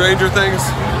got Stranger Things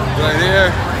right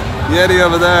here. Yeti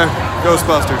over there.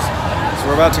 Ghostbusters. So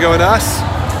we're about to go into us.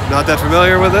 Not that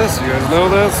familiar with this. You guys know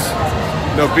this.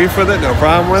 No beef with it. No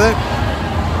problem with it.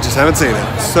 Just haven't seen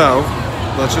it. So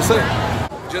let's just see.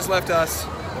 Just left us.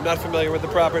 I'm not familiar with the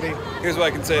property. Here's what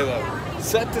I can say though.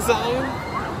 Set design,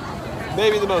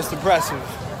 maybe the most impressive.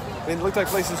 I mean, it looked like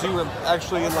places you were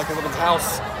actually in, like a little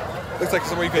house. Looks like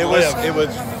somewhere you could live. It was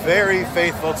very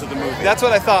faithful to the movie. That's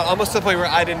what I thought, almost to the point where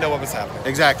I didn't know what was happening.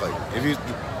 Exactly. If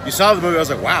you saw the movie, I was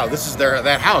like, wow, this is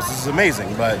that house. This is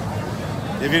amazing. But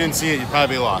if you didn't see it, you'd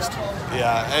probably be lost.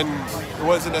 Yeah, and it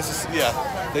wasn't necessary.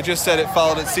 Yeah, they just said it,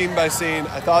 followed it scene by scene.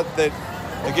 I thought that,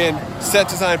 again, set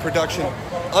design, production,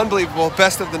 unbelievable.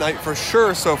 Best of the night for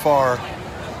sure so far.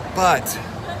 But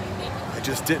I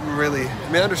just didn't really. I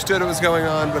mean, I understood what was going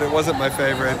on, but it wasn't my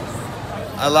favorite.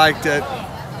 I liked it.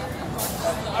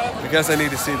 I guess I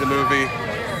need to see the movie.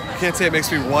 I can't say it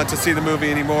makes me want to see the movie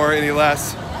anymore, any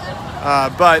less.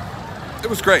 But it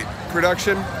was great.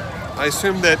 Production, I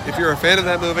assume that if you're a fan of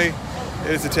that movie,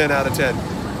 it is a 10 out of 10.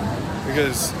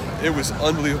 Because it was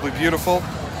unbelievably beautiful.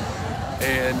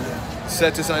 And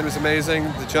set design was amazing.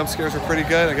 The jump scares were pretty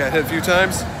good. I got hit a few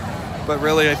times. But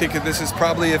really, I think that this is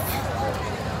probably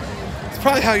it's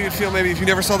probably how you'd feel maybe if you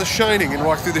never saw The Shining and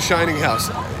walked through The Shining house.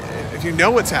 If you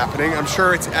know what's happening, I'm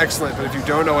sure it's excellent, but if you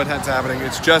don't know what's happening,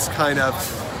 it's just kind of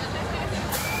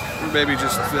maybe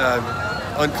just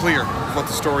unclear what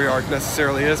the story arc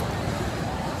necessarily is.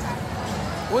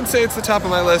 I wouldn't say it's the top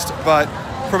of my list, but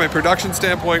from a production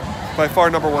standpoint, by far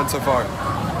number one so far.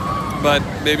 But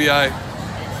maybe I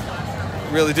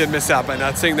really did miss out by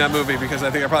not seeing that movie because I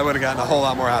think I probably would have gotten a whole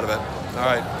lot more out of it. All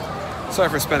right, sorry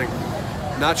for spinning.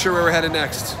 Not sure where we're headed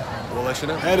next. We'll let you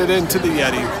know. Headed into the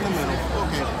Yeti.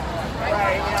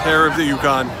 Terror of the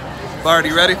Yukon. Bart,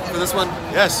 you ready for this one?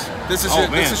 Yes. This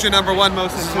is your number one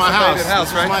most anticipated house,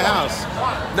 this right? is my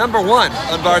house. Number one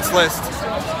on Bart's list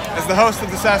as the host of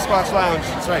the Sasquatch Lounge.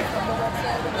 That's right.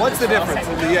 What's the difference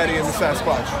in the Yeti and the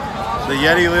Sasquatch? The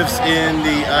Yeti lives in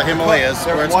the Himalayas,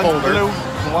 where it's one's colder. blue,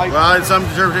 white. Well, in some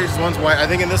interpretations, one's white. I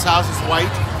think in this house it's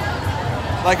white.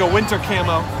 Like a winter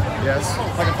camo. Yes.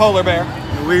 Like a polar bear.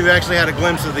 We've actually had a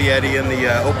glimpse of the Yeti in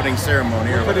the opening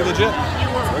ceremony. Pretty legit.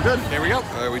 We're good. Here we go.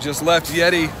 All right, we just left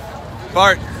Yeti.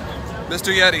 Bart,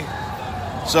 Mr. Yeti.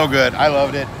 So good. I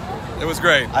loved it. It was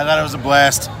great. I thought it was a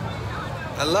blast.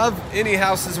 I love any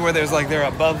houses where there's like they're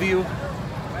above you.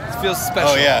 It feels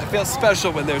special. Oh, yeah. It feels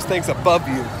special when there's things above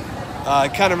you.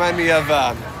 It kind of reminded me of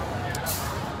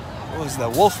what was the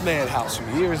Wolfman house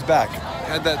from years back.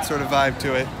 Had that sort of vibe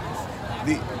to it.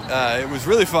 It was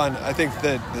really fun. I think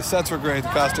that the sets were great. The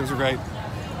costumes were great.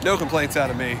 No complaints out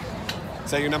of me.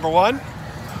 Is that your number one?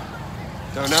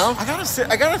 Don't know. I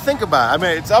gotta think about it. I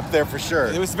mean, it's up there for sure.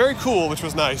 It was very cool, which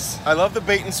was nice. I love the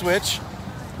bait and switch.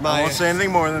 I won't say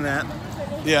anything more than that.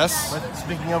 Yes. But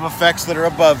speaking of effects that are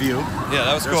above you, yeah,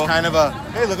 that was there's cool. Kind of a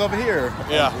hey, look over here.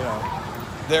 Yeah. You know.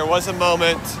 There was a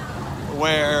moment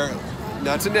where,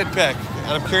 not to nitpick,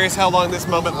 and I'm curious how long this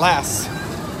moment lasts.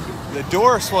 The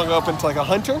door swung open to like a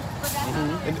hunter,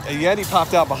 and a Yeti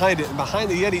popped out behind it. And behind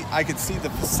the Yeti, I could see the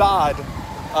facade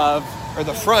or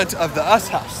the front of the Us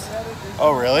house.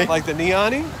 Oh, really? Like the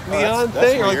neon that's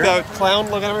thing, or like weird. the clown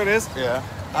looking, whatever it is. Yeah.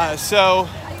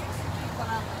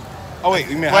 Oh wait,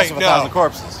 you mean House of a Thousand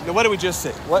Corpses? No, what did we just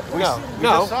see? What? We no.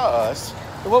 just saw Us.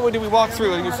 What did we walk through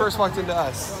when you first walked into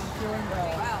Us?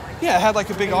 Yeah, it had like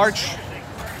a big arch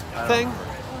thing.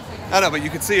 I don't know, but you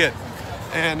could see it.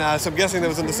 And so I'm guessing that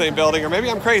was in the same building, or maybe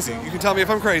I'm crazy. You can tell me if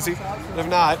I'm crazy. If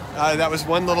not, that was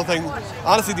one little thing.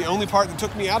 Honestly, the only part that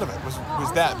took me out of it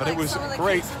was that, but it was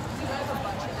great.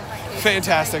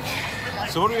 Fantastic.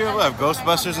 So what do we have?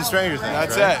 Ghostbusters and Stranger Things,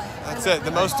 That's right? it. That's it.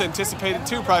 The most anticipated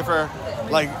too, probably for,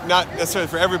 like, not necessarily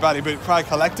for everybody, but probably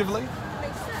collectively.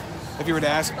 If you were to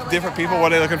ask different people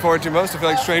what are they looking forward to most, I feel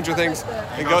like Stranger Things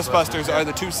and Ghostbusters are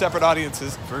the two separate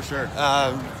audiences. For sure.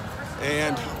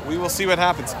 And we will see what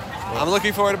happens. I'm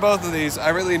looking forward to both of these. I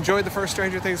really enjoyed the first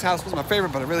Stranger Things house. It was my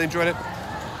favorite, but I really enjoyed it.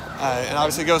 And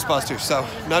obviously Ghostbusters. So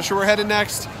not sure where we're headed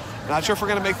next. Not sure if we're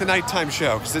going to make the nighttime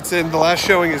show, because the last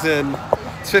showing is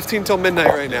it's 15 till midnight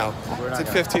right now. It's in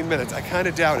 15 minutes. I kind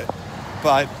of doubt it.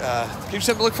 But give you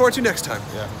something to look forward to next time.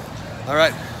 Yeah. All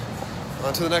right.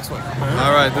 On to the next one.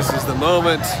 All right, this is the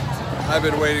moment I've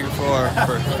been waiting for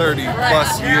 30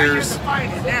 plus years.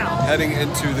 Heading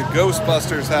into the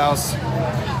Ghostbusters house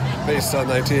based on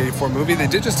 1984 movie. They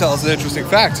did just tell us an interesting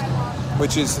fact,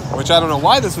 which I don't know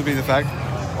why this would be the fact,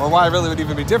 or why it really would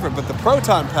even be different, but the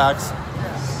proton packs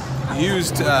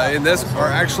used in this are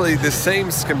actually the same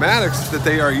schematics that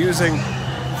they are using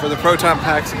for the proton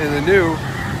packs in the new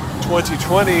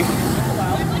 2020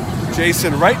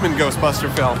 Jason Reitman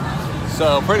Ghostbuster film.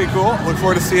 So pretty cool. Look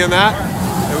forward to seeing that.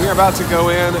 And we are about to go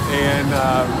in, and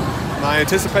my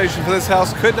anticipation for this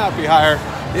house could not be higher.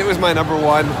 It was my number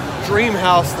one dream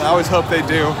house that I always hoped they'd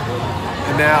do,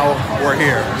 and now we're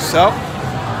here. So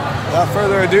without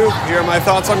further ado, here are my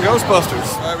thoughts on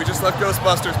Ghostbusters. All right, we just left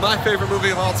Ghostbusters, my favorite movie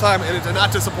of all time, and it did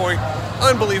not disappoint.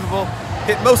 Unbelievable.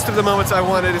 Hit most of the moments I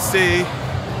wanted to see,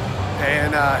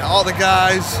 and all the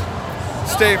guys,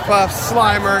 Stay Puft,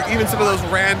 Slimer, even some of those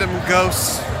random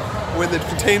ghosts when the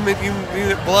containment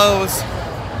unit blows.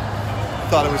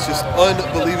 Thought it was just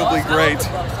unbelievably great.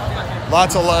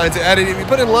 Lots of lines added. If you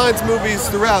put in lines movies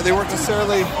throughout, they weren't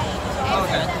necessarily.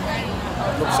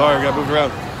 Oops, sorry, I got moved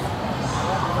around.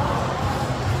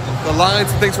 The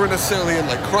lines and things weren't necessarily in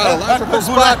like chronological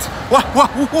spots.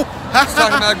 Just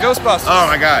talking about Ghostbusters. Oh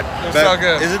my God! It's so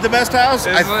good. Is it the best house?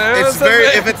 It's very.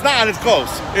 If it's not, it's close.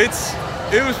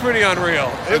 It was pretty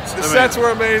unreal. The sets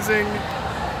were amazing.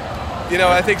 You know,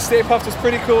 I think Stay Puft was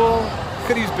pretty cool.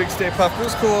 Could use Big Stay Puft. It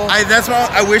was cool. That's why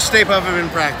I wish Stay Puft had been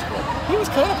practical. He was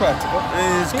kind of practical.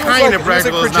 It's kind of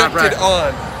practical. It's not practical.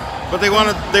 On. But they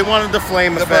wanted the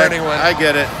flame the effect. burning one. I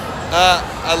get it.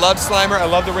 I loved Slimer. I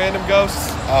love the random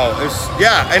ghosts. Oh,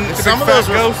 and some of those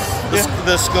ghosts.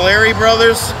 The Scoleri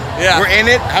brothers were in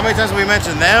it. How many times have we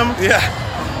mentioned them? Yeah.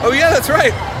 Oh yeah, that's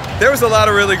right. There was a lot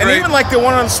of really great. And even like the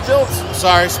one on stilts.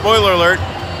 Sorry, spoiler alert.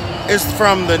 Is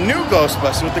from the new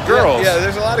Ghostbusters with the girls. Yeah,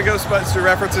 there's a lot of Ghostbuster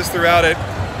references throughout it,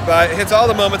 but it hits all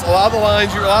the moments, a lot of the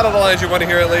lines you want to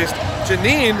hear at least.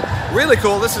 Janine, really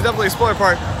cool. This is definitely a spoiler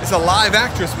part. Is a live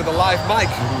actress with a live mic,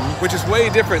 which is way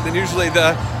different than usually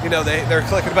they're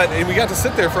clicking a button. And we got to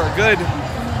sit there for a good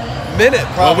minute,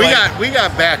 probably. Well, we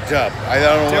got backed up. I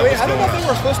don't know. I don't know if they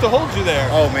were supposed to hold you there.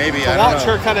 Oh, maybe. To watch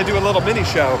her kind of do a little mini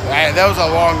show. That was a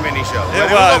long mini show. It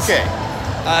was okay.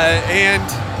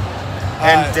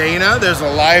 And Dana, there's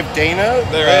a live Dana.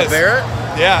 There is. Barrett.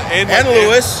 Yeah, and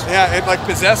Lewis. And like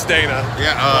possessed Dana.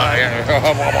 Yeah.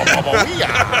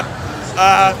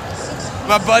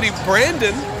 My buddy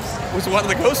Brandon was one of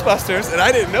the Ghostbusters, and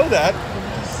I didn't know that.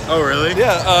 Oh, really?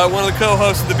 Yeah, one of the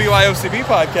co-hosts of the BYOCB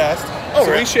podcast. Oh, so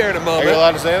really? we shared a moment. Are you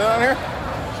allowed to say that on here?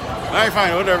 All right,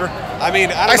 fine, whatever. I mean,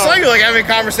 I saw you like having a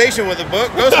conversation with the book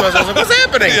Ghostbusters. I was like, what's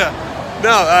happening? Yeah.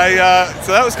 No,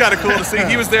 so that was kind of cool to see.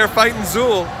 He was there fighting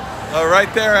Zool,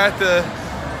 right there at the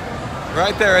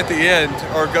end,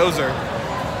 or Gozer.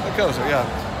 Gozer, yeah.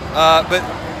 But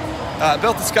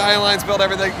built the skylines, built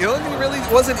everything. The only thing that really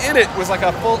wasn't in it was like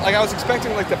a full. Like I was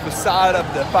expecting like the facade of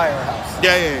the firehouse.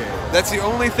 Yeah. That's the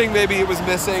only thing maybe it was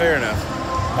missing. Fair enough.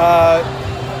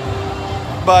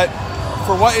 But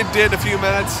for what it did, a few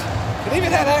minutes, it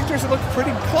even had actors that looked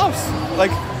pretty close.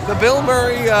 Like the Bill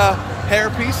Murray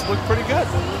hairpiece looked pretty good.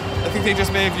 I think they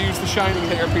just may have used the Shining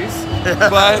hairpiece,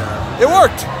 but it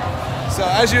worked. So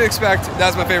as you'd expect,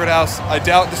 that's my favorite house. I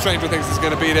doubt the Stranger Things is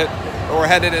going to beat it, but we're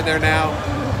headed in there now,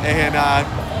 and I'm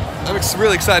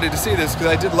really excited to see this because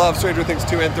I did love Stranger Things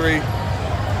 2 and 3,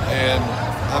 and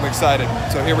I'm excited.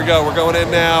 So here we go. We're going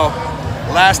in now.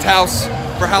 Last house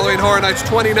for Halloween Horror Nights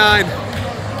 29.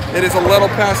 It is a little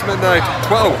past midnight.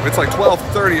 12. It's like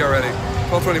 12:30 already.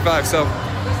 12:25. So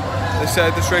they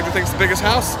said the Stranger Things is the biggest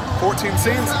house. 14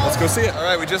 scenes. Let's go see it. All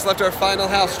right, we just left our final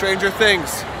house, Stranger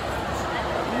Things.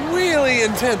 Really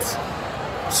intense.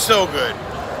 So good.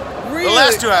 Really, the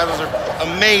last two houses are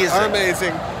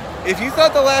amazing. If you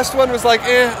thought the last one was like,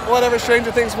 whatever,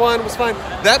 Stranger Things 1 was fine,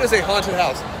 that is a haunted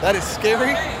house. That is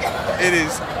scary. It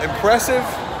is impressive.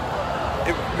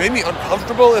 made me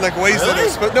uncomfortable in like ways that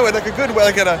are no, in like a good way.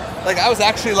 Like I was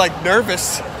actually like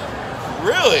nervous.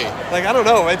 Really? Like I don't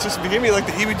know. It just gave me like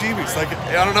the heebie-jeebies. Like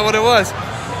I don't know what it was.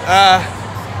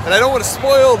 And I don't want to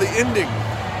spoil the ending,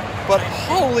 but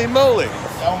holy moly!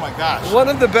 Oh my gosh! One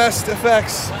of the best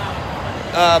effects,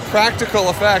 practical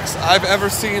effects I've ever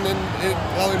seen in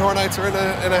Halloween Horror Nights or in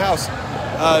a house.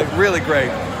 Really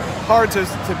great. Hard to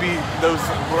beat those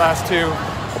last two.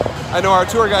 I know our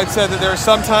tour guide said that there are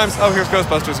sometimes, oh, here's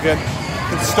Ghostbusters again.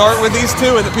 You can start with these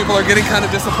two and that people are getting kind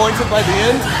of disappointed by the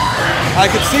end. I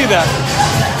could see that.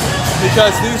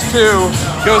 Because these two,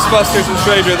 Ghostbusters and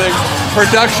Stranger Things,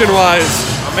 production-wise,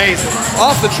 amazing.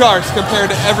 Off the charts compared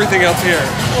to everything else here.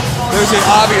 There's an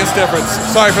obvious difference.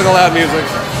 Sorry for the loud music.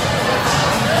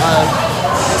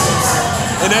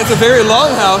 And it's a very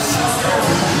long house,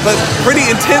 but pretty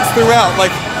intense throughout.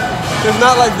 Like, there's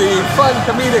not like the fun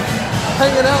comedic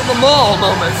hanging out in the mall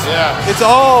moments. Yeah. It's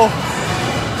all,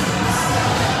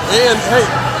 and hey,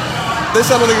 this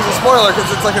I don't think is a spoiler because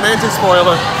it's like an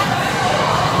anti-spoiler.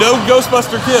 No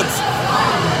Ghostbuster kids.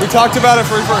 We talked about it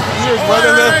for years.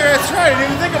 That's right, I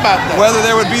didn't even think about that. Whether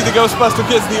there would be the Ghostbuster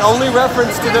kids. The only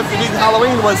reference to them being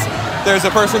Halloween was there's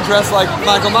a person dressed like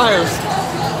Michael Myers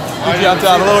who jumped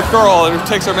out, a little girl, and who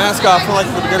takes her mask off like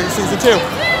at the beginning of season 2.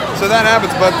 So that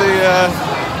happens, but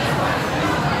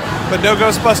but no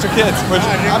Ghostbuster kids. Which,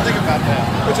 I didn't think about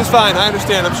that. Which is fine, I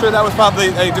understand. I'm sure that was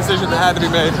probably a decision that had to be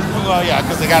made. Well, yeah,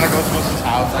 because they got to Ghostbusters'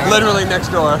 house. Literally next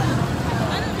door.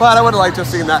 But I would have liked to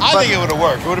have seen that. I think it would have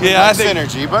worked. It would have been like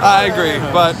synergy. But I agree,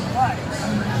 but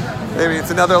maybe it's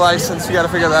another license. You got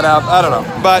to figure that out. I don't know.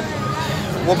 But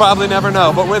we'll probably never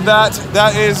know. But with that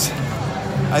is,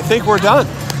 I think we're done.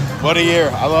 What a year.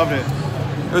 I loved it.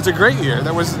 It was a great year.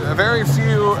 There was very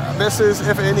few misses,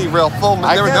 if any, real full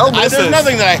misses. There were no misses. There's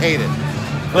nothing that I hated.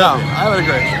 No, I would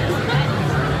agree.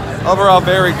 Overall,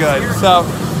 very good. So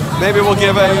maybe we'll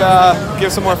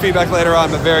give some more feedback later on,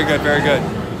 but very good, very good.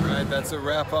 All right, that's a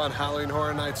wrap on Halloween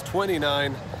Horror Nights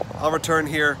 29. I'll return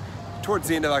here towards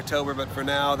the end of October, but for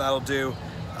now, that'll do.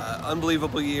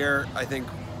 Unbelievable year. I think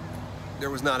there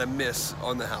was not a miss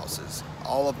on the houses.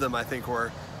 All of them, I think,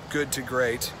 were good to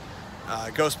great.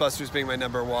 Ghostbusters being my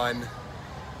number 1.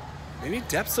 Maybe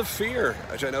Depths of Fear,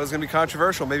 which I know is going to be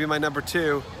controversial. Maybe my number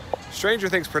 2. Stranger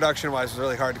Things production-wise was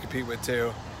really hard to compete with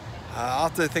too. I'll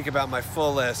have to think about my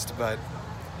full list, but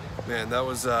man, that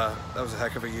was a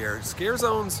heck of a year. Scare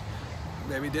Zones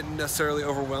maybe didn't necessarily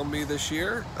overwhelm me this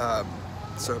year.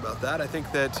 Sorry about that. I think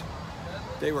that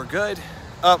they were good.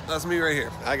 Oh, that's me right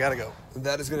here. I gotta go.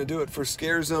 That is going to do it for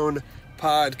Scare Zone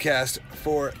podcast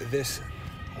for this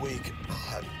week. I'll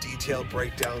have detailed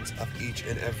breakdowns of each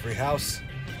and every house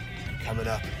coming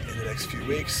up in the next few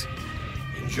weeks.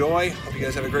 Enjoy. Hope you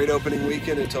guys have a great opening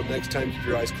weekend. Until next time, keep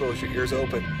your eyes closed, your ears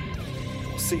open.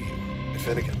 We'll see you at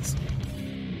Finnegan's.